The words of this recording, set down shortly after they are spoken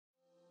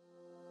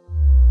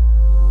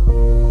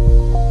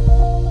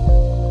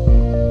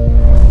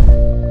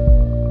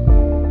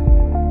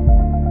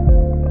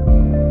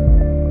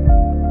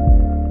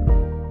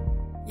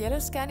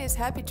YellowScan is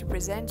happy to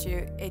present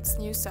you its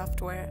new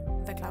software,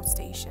 the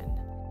CloudStation.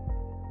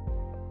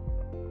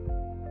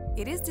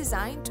 It is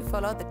designed to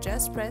follow the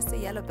just press the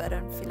yellow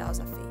button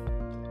philosophy.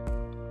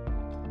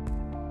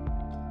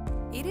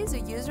 It is a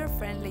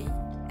user-friendly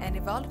and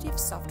evolutive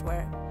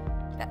software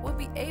that will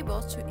be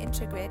able to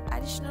integrate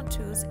additional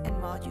tools and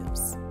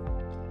modules.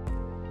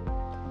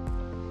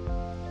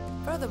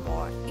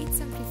 Furthermore, it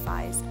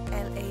simplifies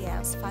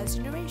LAL's file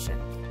generation.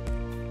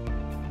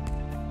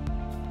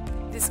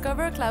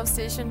 Discover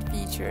CloudStation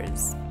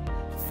features.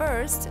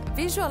 First,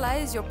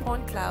 visualize your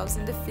point clouds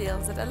in the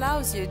fields that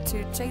allows you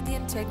to check the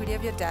integrity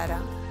of your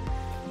data,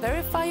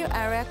 verify your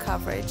area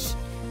coverage,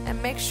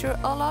 and make sure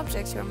all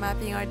objects you're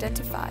mapping are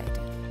identified.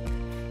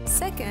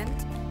 Second,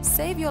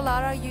 save your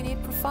LiDAR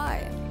unit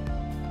profile.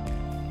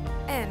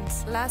 And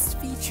last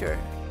feature,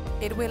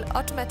 it will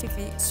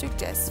automatically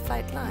suggest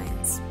flight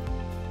lines.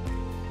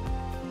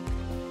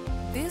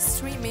 These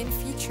three main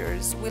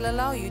features will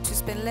allow you to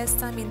spend less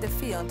time in the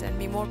field and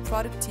be more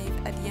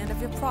productive at the end of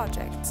your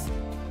project.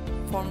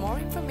 For more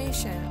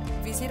information,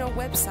 visit our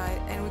website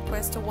and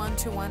request a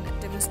one-to-one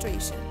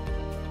demonstration.